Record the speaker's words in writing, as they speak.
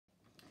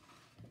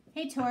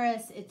Hey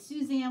Taurus, it's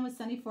Suzanne with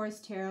Sunny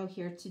Forest Tarot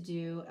here to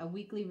do a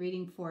weekly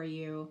reading for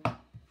you.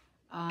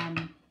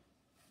 I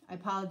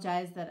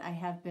apologize that I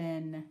have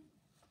been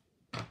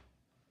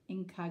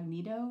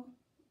incognito,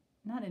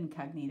 not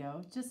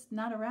incognito, just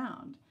not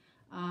around.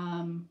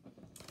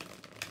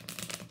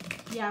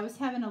 Yeah, I was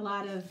having a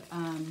lot of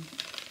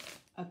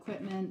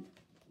equipment,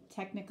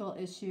 technical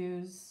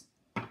issues.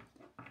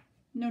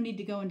 No need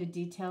to go into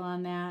detail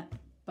on that,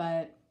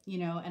 but you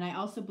know, and I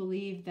also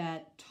believe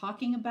that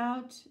talking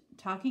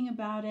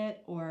about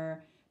it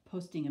or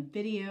posting a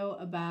video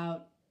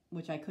about,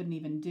 which I couldn't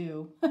even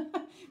do,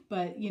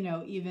 but you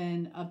know,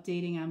 even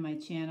updating on my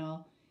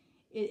channel,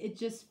 it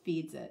just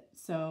feeds it.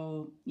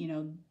 So, you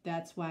know,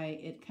 that's why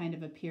it kind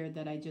of appeared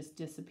that I just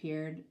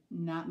disappeared.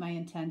 Not my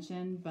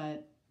intention,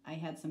 but I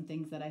had some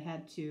things that I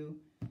had to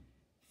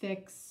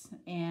fix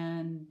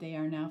and they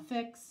are now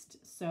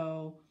fixed.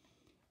 So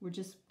we're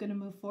just going to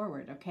move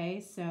forward. Okay.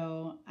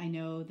 So I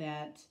know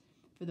that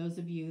for those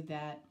of you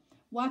that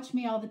watch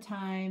me all the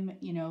time,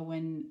 you know,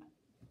 when,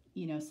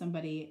 you know,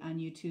 somebody on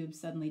YouTube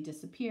suddenly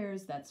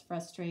disappears, that's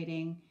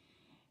frustrating,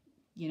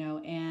 you know,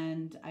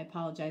 and I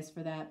apologize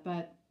for that,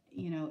 but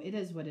you know, it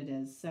is what it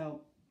is.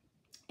 So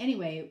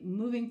anyway,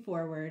 moving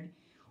forward,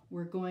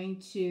 we're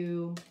going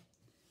to,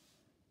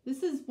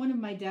 this is one of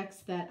my decks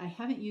that I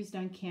haven't used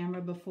on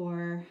camera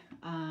before.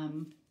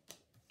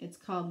 It's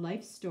called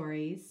Life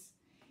Stories.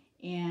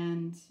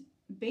 And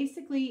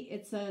basically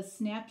it's a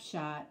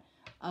snapshot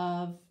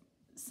of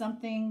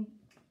something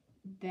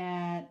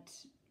that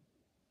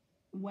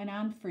went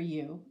on for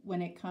you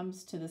when it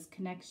comes to this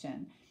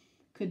connection.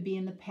 Could be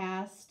in the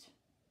past,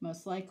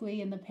 most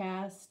likely in the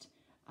past.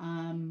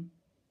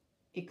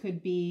 It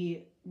could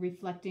be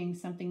reflecting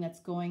something that's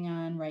going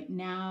on right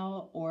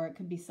now, or it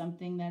could be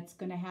something that's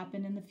going to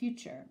happen in the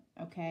future.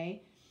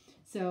 Okay,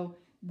 so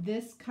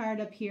this card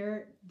up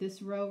here,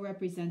 this row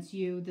represents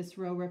you, this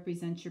row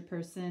represents your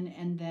person,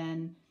 and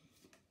then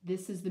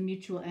this is the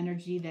mutual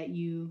energy that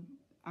you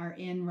are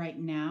in right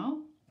now.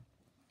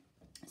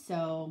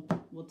 So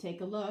we'll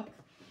take a look.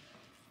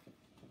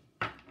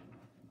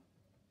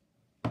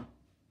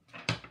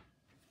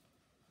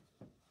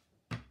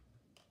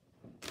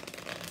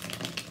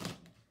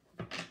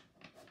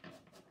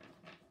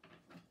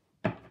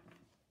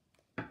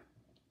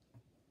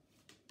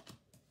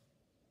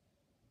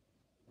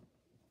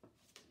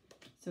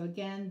 So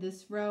again,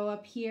 this row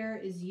up here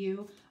is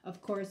you.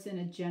 Of course, in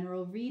a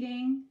general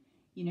reading,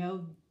 you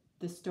know,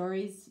 the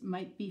stories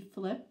might be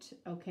flipped,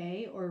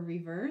 okay, or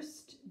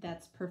reversed.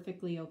 That's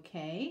perfectly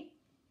okay.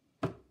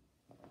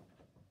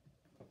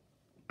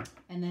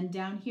 And then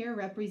down here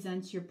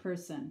represents your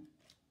person.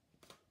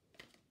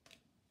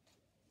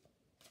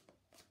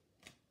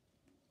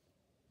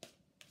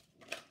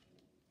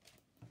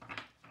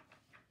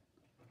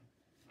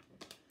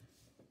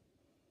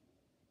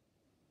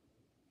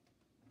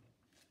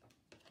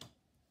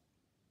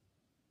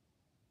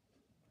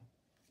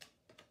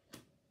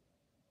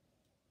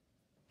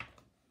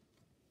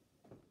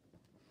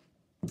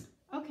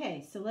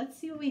 Okay, so let's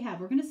see what we have.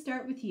 We're going to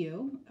start with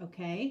you,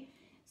 okay?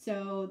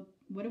 So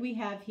what do we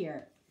have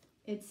here?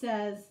 It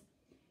says,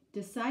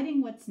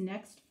 deciding what's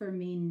next for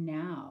me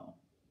now.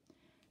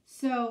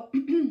 So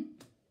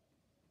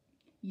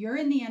you're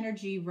in the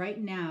energy right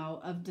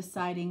now of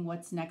deciding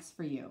what's next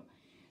for you.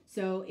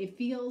 So it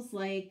feels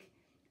like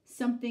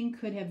something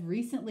could have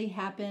recently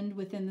happened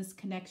within this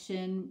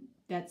connection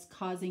that's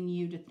causing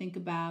you to think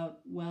about,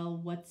 well,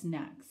 what's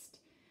next?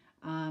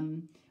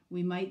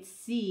 We might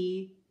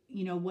see,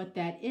 you know, what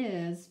that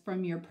is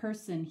from your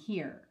person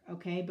here,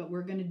 okay? But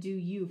we're going to do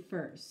you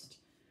first.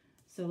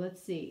 So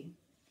let's see.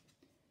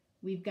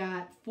 We've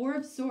got Four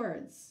of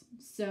Swords.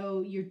 So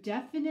you're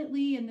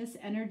definitely in this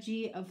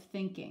energy of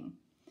thinking.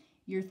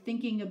 You're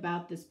thinking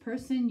about this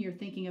person. You're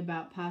thinking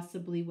about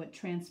possibly what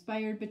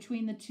transpired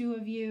between the two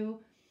of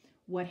you,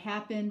 what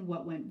happened,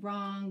 what went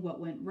wrong, what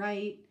went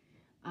right.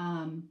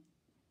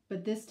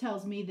 But this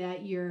tells me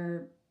that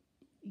you're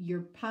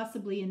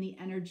possibly in the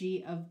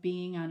energy of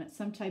being on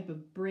some type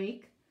of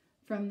break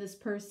from this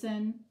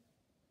person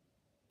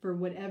for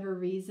whatever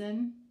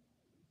reason.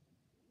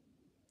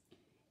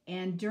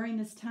 And during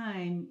this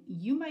time,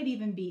 you might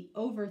even be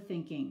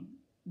overthinking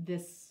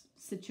this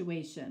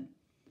situation,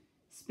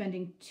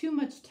 spending too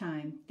much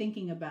time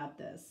thinking about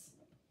this.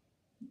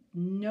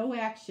 No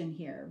action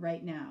here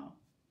right now.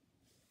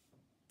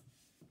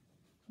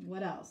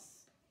 What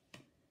else?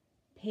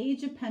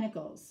 Page of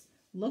Pentacles,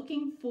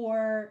 looking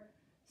for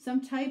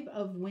some type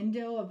of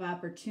window of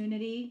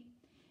opportunity,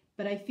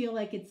 but I feel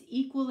like it's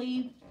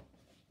equally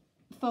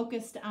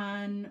focused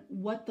on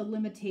what the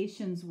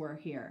limitations were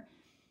here.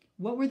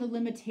 What were the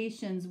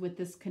limitations with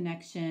this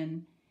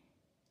connection?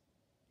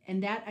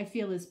 And that I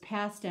feel is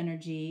past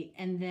energy.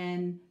 And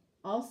then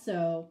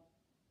also,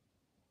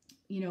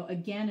 you know,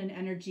 again, an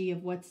energy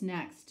of what's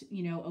next,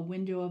 you know, a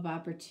window of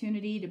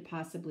opportunity to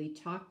possibly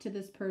talk to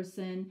this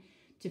person,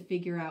 to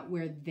figure out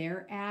where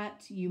they're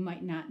at. You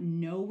might not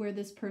know where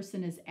this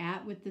person is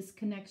at with this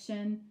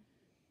connection.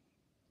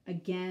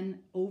 Again,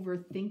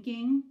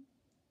 overthinking.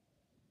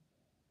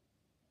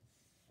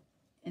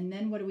 And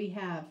then what do we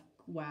have?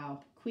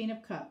 Wow. Queen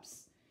of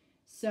Cups.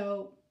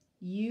 So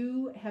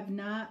you have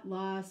not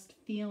lost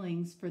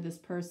feelings for this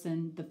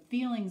person. The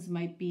feelings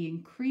might be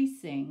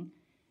increasing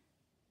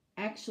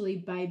actually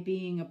by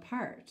being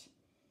apart.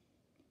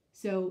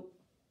 So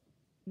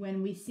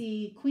when we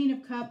see Queen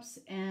of Cups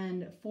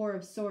and Four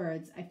of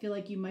Swords, I feel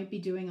like you might be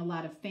doing a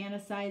lot of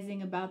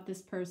fantasizing about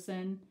this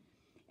person.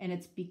 And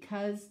it's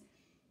because,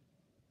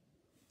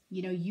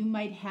 you know, you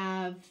might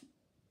have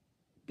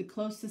the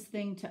closest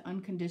thing to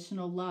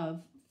unconditional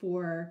love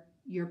for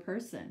your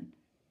person.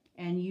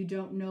 And you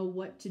don't know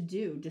what to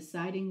do,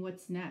 deciding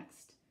what's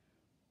next.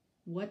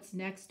 What's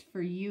next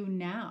for you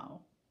now?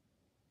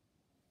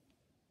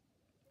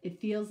 It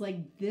feels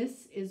like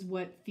this is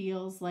what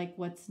feels like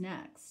what's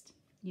next.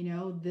 You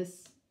know,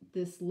 this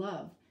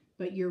love.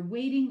 But you're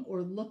waiting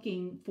or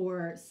looking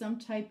for some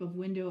type of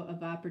window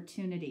of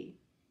opportunity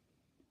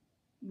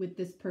with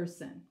this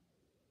person.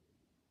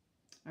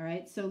 All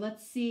right, so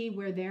let's see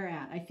where they're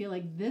at. I feel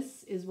like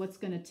this is what's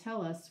going to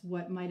tell us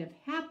what might have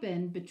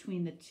happened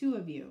between the two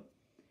of you.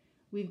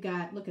 We've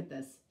got, look at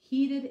this,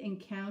 heated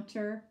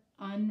encounter,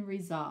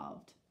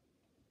 unresolved.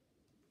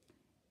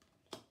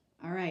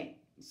 All right,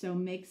 so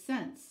makes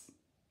sense.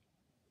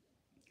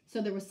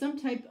 So there was some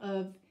type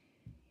of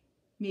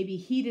maybe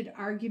heated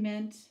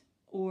argument,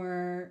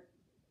 or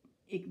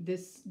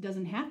this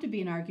doesn't have to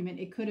be an argument.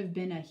 It could have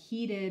been a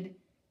heated,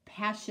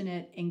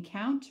 passionate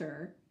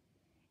encounter.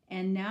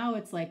 And now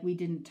it's like we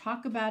didn't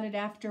talk about it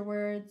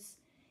afterwards.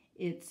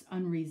 It's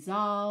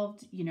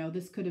unresolved. You know,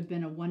 this could have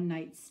been a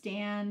one-night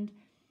stand.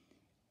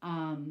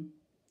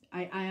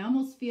 I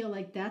almost feel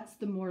like that's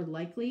the more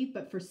likely,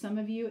 but for some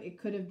of you, it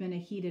could have been a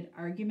heated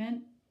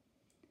argument.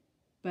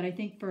 But I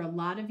think for a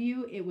lot of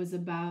you, it was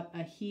about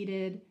a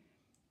heated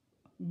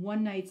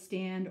one-night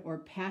stand or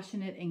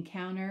passionate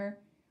encounter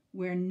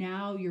where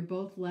now you're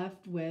both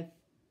left with,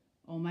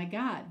 oh my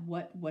God,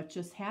 what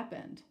just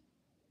happened?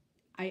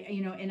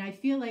 And I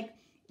feel like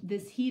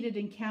this heated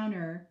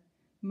encounter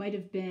might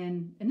have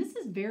been, and this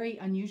is very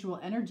unusual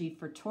energy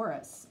for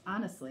Taurus,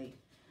 honestly.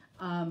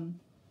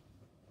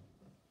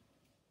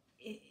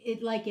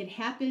 It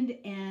happened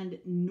and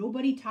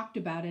nobody talked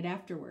about it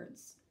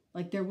afterwards.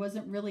 Like there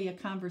wasn't really a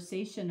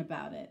conversation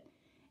about it.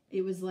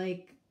 It was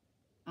like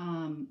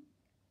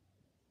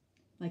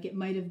it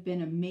might have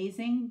been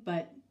amazing,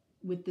 but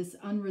with this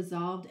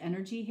unresolved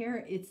energy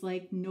here, it's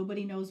like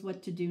nobody knows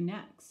what to do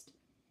next.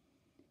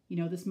 You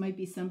know, this might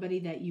be somebody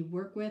that you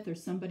work with or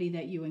somebody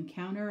that you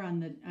encounter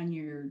on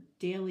your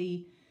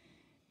daily,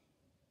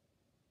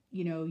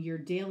 you know, your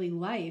daily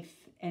life.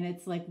 And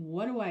it's like,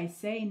 what do I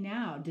say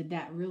now? Did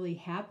that really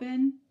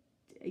happen?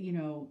 You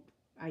know,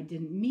 I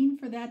didn't mean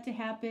for that to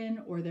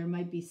happen, or there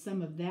might be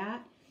some of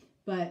that.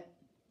 But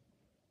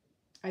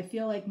I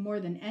feel like more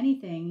than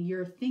anything,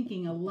 you're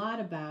thinking a lot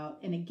about,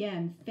 and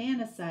again,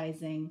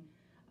 fantasizing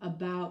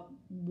about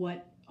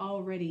what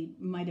already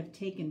might have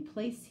taken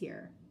place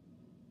here.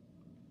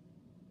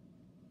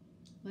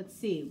 Let's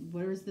see,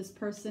 where's this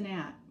person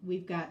at?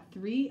 We've got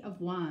Three of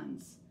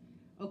Wands.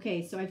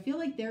 Okay, so I feel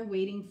like they're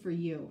waiting for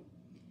you.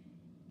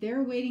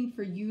 They're waiting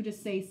for you to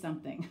say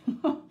something.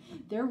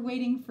 They're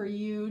waiting for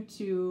you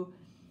to,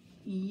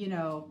 you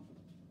know,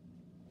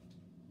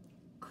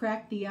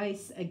 crack the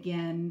ice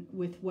again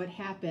with what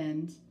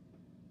happened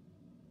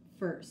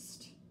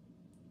first.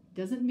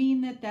 Doesn't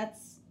mean that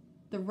that's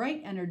the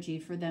right energy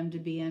for them to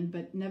be in,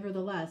 but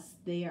nevertheless,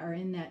 they are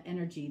in that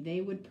energy. They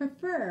would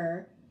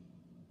prefer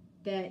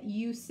that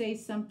you say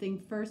something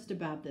first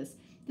about this.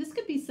 This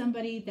could be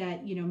somebody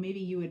that, you know, maybe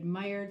you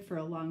admired for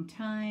a long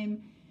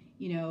time.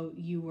 You know,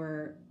 you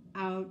were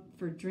out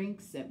for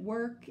drinks at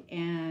work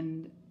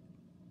and,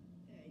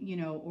 you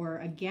know, or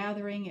a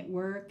gathering at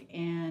work,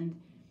 and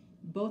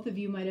both of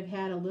you might have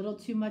had a little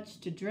too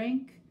much to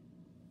drink,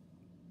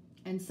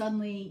 and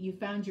suddenly you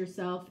found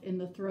yourself in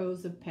the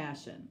throes of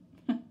passion.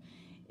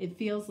 It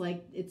feels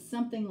like it's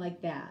something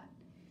like that.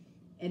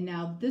 And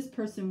now this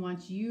person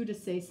wants you to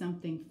say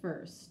something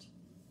first.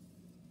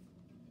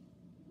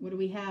 What do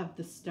we have?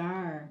 The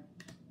Star.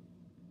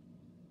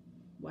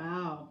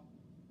 Wow.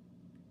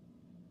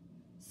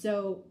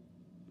 So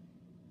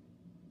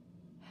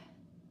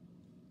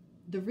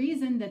the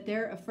reason that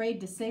they're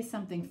afraid to say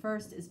something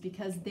first is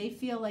because they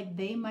feel like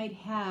they might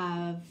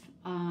have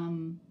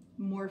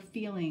more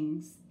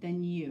feelings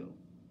than you.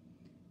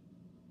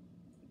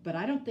 But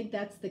I don't think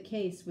that's the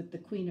case with the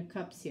Queen of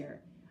Cups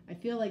here. I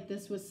feel like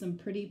this was some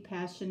pretty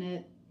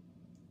passionate,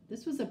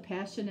 this was a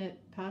passionate,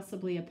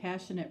 possibly a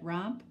passionate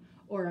romp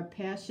or a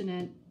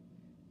passionate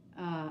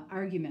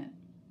argument.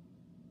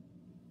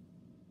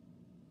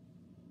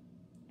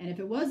 And if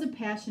it was a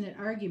passionate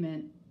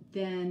argument,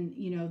 then,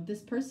 you know,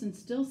 this person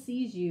still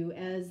sees you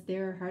as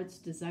their heart's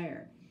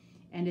desire.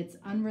 And it's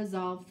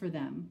unresolved for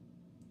them.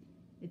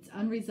 It's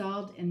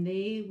unresolved, and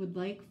they would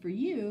like for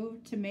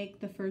you to make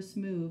the first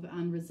move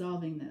on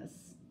resolving this.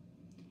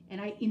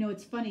 And you know,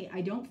 it's funny, I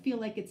don't feel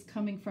like it's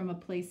coming from a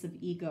place of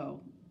ego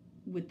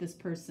with this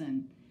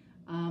person.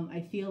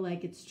 I feel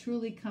like it's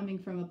truly coming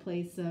from a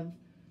place of,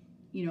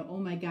 you know, oh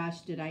my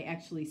gosh, did I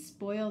actually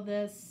spoil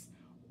this?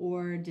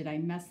 Or did I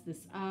mess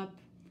this up?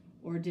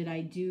 Or did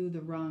I do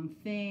the wrong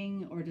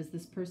thing? Or does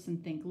this person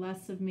think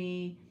less of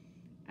me?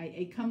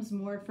 It comes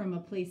more from a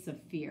place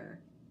of fear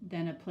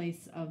than a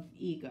place of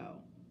ego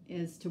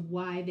as to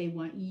why they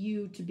want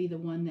you to be the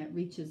one that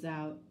reaches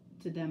out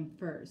to them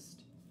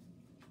first.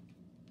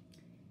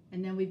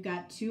 And then we've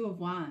got Two of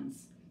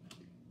Wands.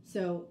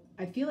 So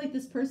I feel like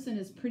this person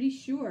is pretty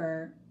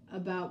sure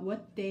about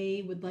what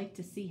they would like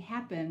to see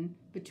happen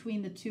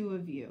between the two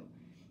of you.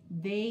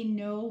 They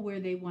know where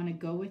they want to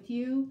go with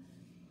you,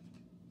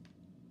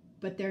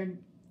 but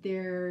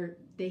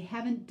they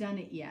haven't done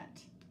it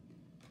yet.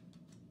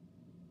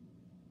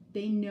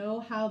 They know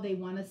how they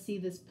want to see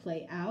this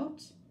play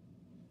out,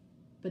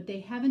 but they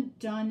haven't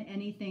done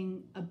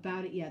anything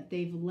about it yet.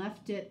 They've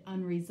left it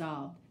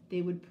unresolved.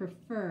 They would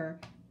prefer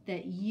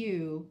that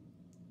you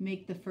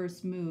make the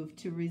first move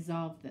to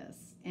resolve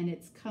this, and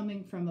it's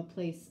coming from a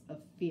place of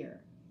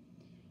fear.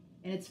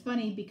 And it's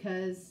funny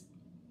because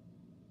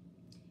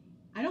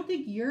I don't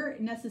think you're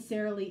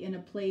necessarily in a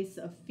place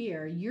of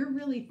fear. You're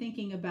really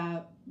thinking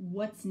about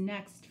what's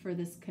next for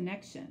this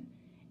connection.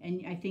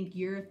 And I think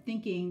you're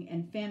thinking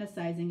and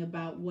fantasizing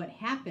about what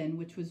happened,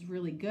 which was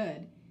really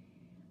good.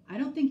 I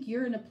don't think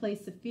you're in a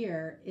place of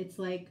fear. It's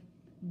like,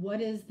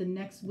 what is the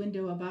next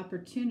window of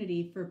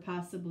opportunity for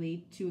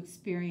possibly to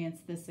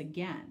experience this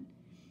again?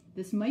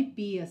 This might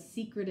be a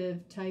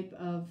secretive type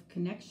of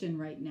connection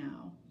right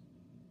now.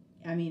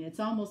 I mean, it's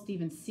almost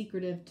even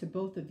secretive to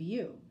both of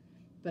you.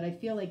 But I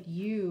feel like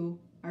you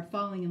are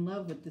falling in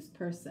love with this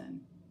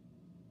person.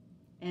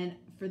 And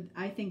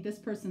I think this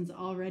person's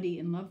already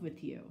in love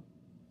with you.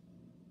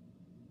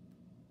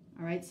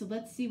 All right, so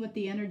let's see what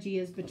the energy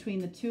is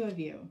between the two of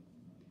you.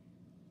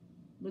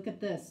 Look at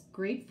this,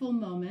 grateful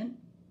moment.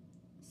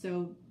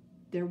 So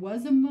there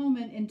was a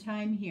moment in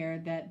time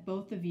here that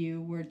both of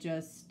you were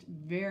just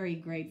very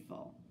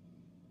grateful,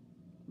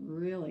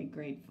 really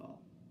grateful.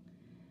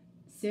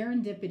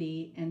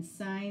 Serendipity and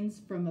signs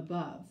from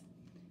above.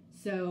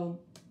 So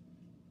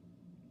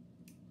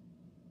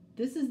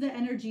this is the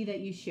energy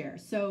that you share.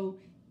 So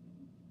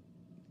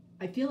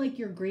I feel like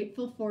you're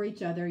grateful for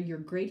each other. You're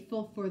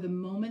grateful for the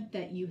moment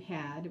that you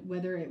had,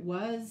 whether it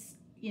was,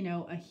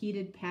 a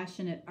heated,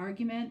 passionate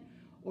argument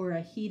or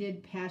a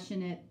heated,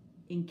 passionate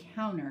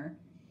encounter.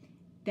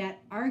 That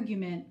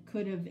argument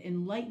could have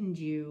enlightened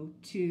you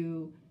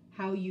to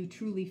how you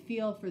truly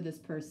feel for this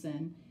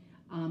person,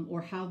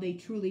 or how they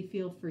truly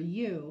feel for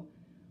you,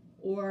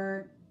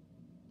 or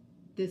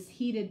this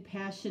heated,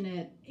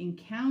 passionate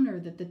encounter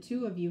that the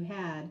two of you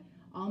had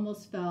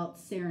almost felt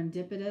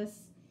serendipitous,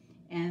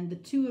 and the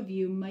two of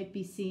you might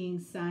be seeing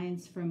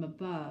signs from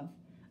above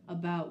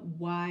about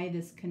why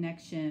this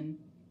connection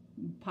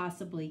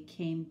possibly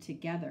came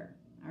together.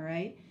 All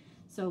right,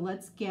 so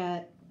let's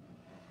get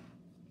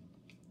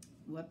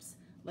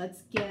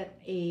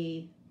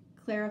a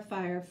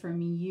clarifier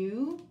from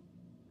you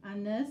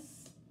on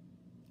this,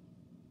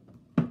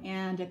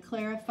 and a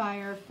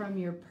clarifier from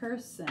your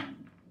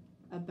person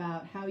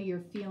about how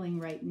you're feeling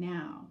right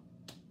now.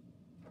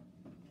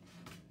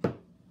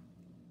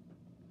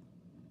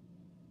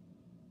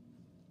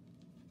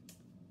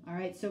 All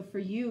right, so for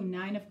you,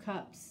 Nine of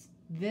Cups,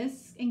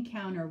 this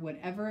encounter,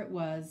 whatever it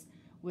was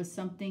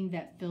something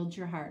that filled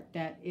your heart,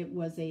 that it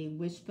was a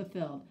wish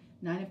fulfilled.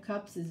 Nine of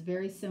Cups is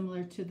very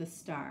similar to the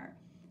star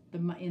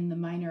in the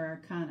minor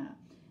arcana.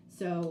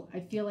 So I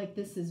feel like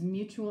this is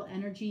mutual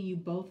energy. You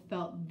both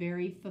felt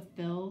very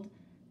fulfilled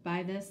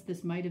by this.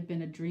 This might have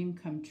been a dream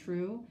come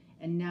true.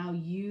 And now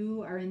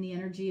you are in the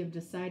energy of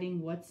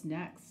deciding what's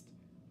next,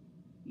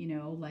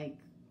 like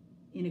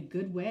in a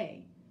good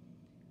way.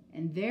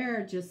 And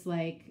they're just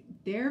like,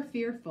 they're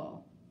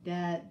fearful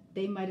that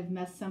they might have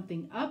messed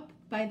something up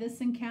by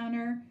this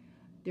encounter.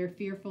 They're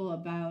fearful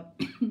about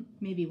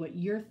maybe what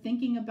you're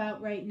thinking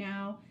about right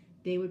now.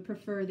 They would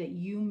prefer that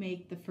you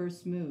make the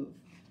first move.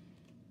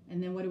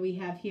 And then what do we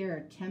have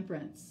here?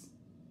 Temperance.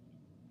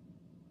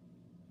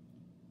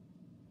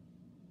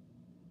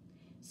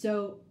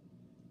 So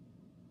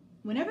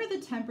whenever the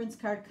Temperance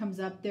card comes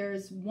up,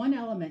 there's one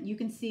element. You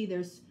can see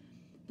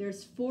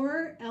there's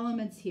 4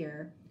 elements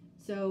here.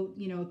 So,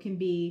 it can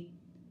be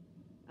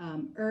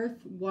earth,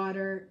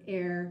 water,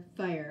 air,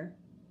 fire.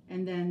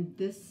 And then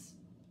this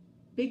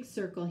big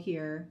circle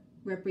here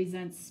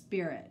represents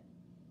spirit,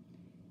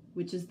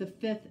 which is the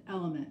 5th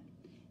element.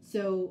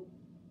 So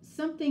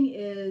something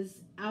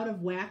is out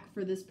of whack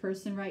for this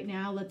person right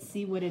now. Let's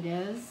see what it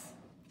is.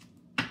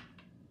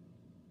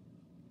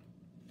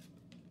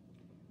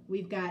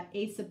 We've got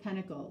Ace of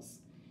Pentacles.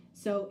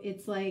 So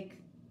it's like,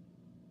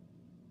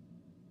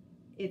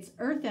 it's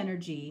earth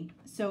energy.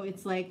 So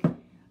it's like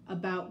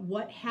about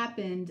what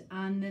happened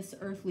on this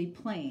earthly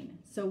plane.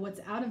 So what's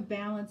out of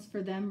balance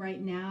for them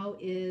right now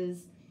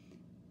is,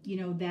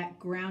 that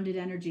grounded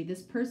energy.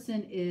 This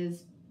person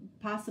is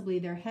possibly,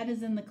 their head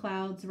is in the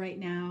clouds right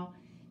now.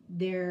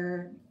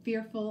 They're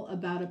fearful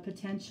about a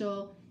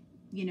potential,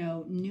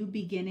 new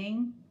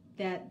beginning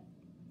that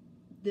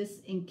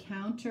this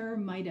encounter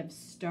might have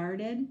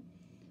started.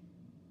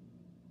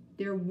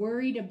 They're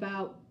worried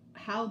about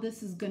how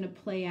this is going to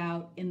play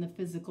out in the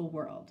physical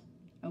world.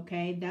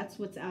 Okay, that's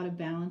what's out of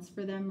balance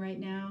for them right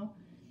now.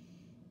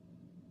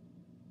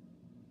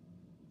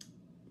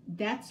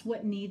 That's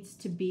what needs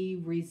to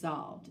be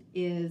resolved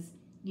is,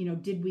 you know,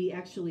 did we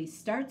actually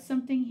start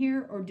something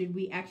here or did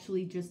we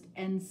actually just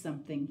end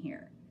something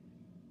here?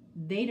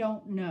 They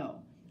don't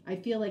know. I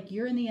feel like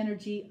you're in the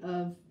energy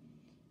of,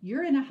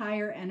 you're in a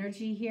higher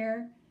energy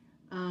here.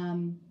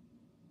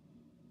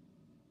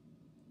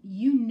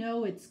 You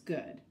know it's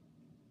good.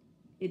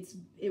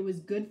 It was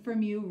good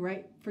from you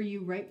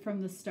right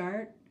from the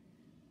start.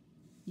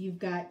 You've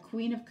got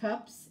Queen of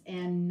Cups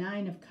and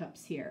Nine of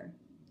Cups here.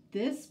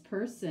 This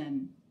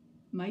person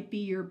might be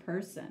your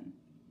person.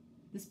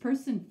 This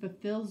person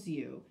fulfills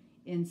you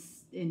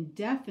in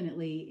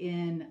definitely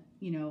in,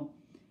 you know,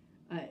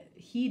 a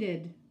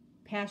heated,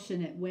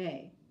 passionate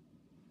way.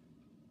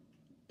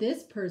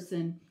 This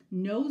person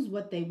knows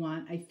what they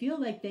want. I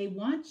feel like they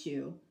want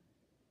you,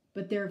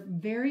 but they're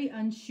very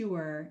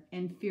unsure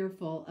and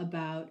fearful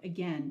about,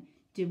 again,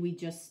 did we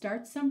just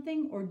start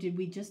something or did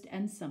we just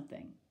end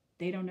something?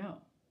 They don't know.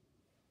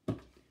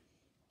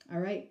 All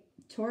right,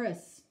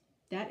 Taurus,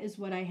 that is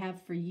what I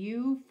have for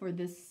you for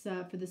this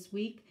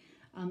week.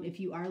 If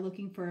you are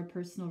looking for a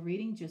personal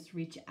reading, just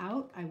reach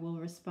out. I will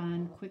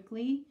respond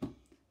quickly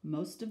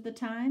most of the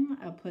time.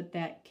 I'll put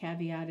that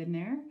caveat in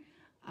there.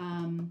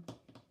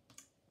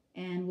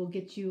 And we'll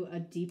get you a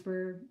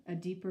deeper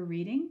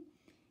reading.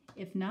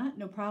 If not,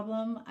 no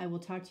problem. I will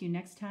talk to you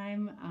next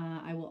time.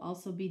 I will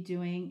also be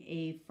doing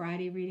a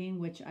Friday reading,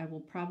 which I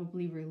will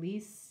probably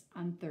release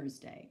on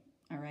Thursday.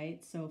 All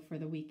right, so for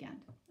the weekend.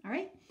 All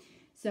right,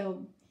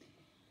 so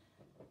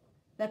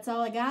that's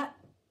all I got.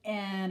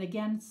 And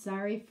again,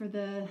 sorry for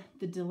the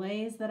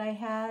delays that I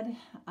had,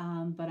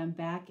 but I'm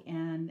back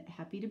and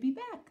happy to be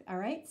back. All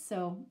right,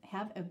 so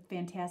have a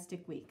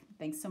fantastic week.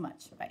 Thanks so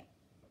much. Bye.